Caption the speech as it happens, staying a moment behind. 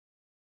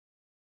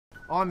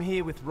I'm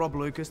here with Rob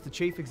Lucas, the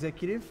Chief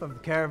Executive of the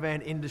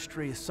Caravan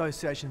Industry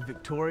Association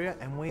Victoria,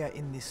 and we are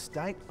in this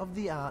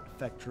state-of-the-art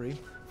factory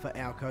for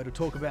Alco to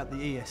talk about the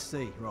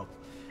ESC, Rob.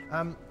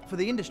 For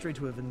the industry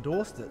to have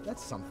endorsed it,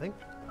 that's something.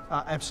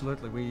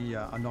 Absolutely. We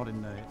are not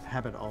in the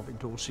habit of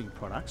endorsing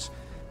products,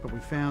 but we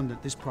found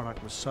that this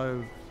product was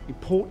so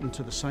important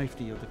to the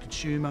safety of the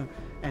consumer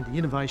and the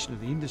innovation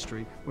of the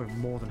industry, we're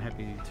more than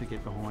happy to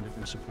get behind it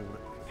and support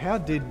it. How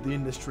did the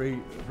industry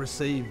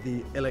receive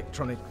the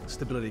electronic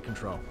stability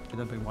control?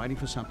 They've been waiting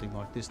for something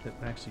like this that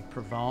actually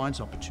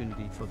provides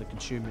opportunity for the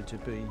consumer to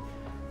be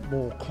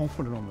more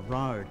confident on the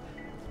road.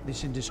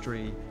 This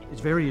industry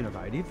is very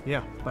innovative,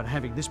 but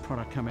having this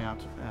product come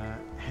out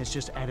has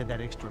just added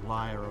that extra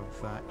layer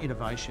of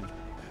innovation.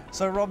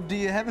 So Rob, do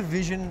you have a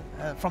vision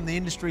from the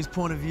industry's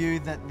point of view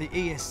that the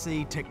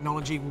ESC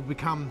technology will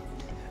become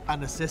a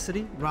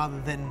necessity rather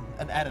than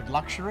an added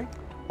luxury?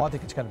 I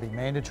think it's going to be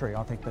mandatory.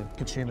 I think the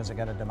consumers are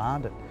going to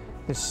demand it.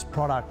 This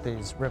product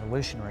is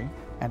revolutionary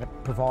and it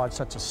provides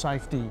such a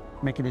safety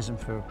mechanism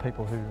for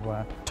people who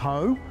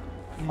tow.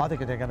 I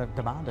think they're going to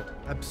demand it.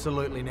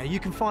 Absolutely. Now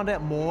you can find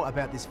out more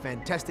about this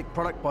fantastic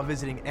product by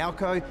visiting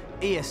alcoesc.com.au.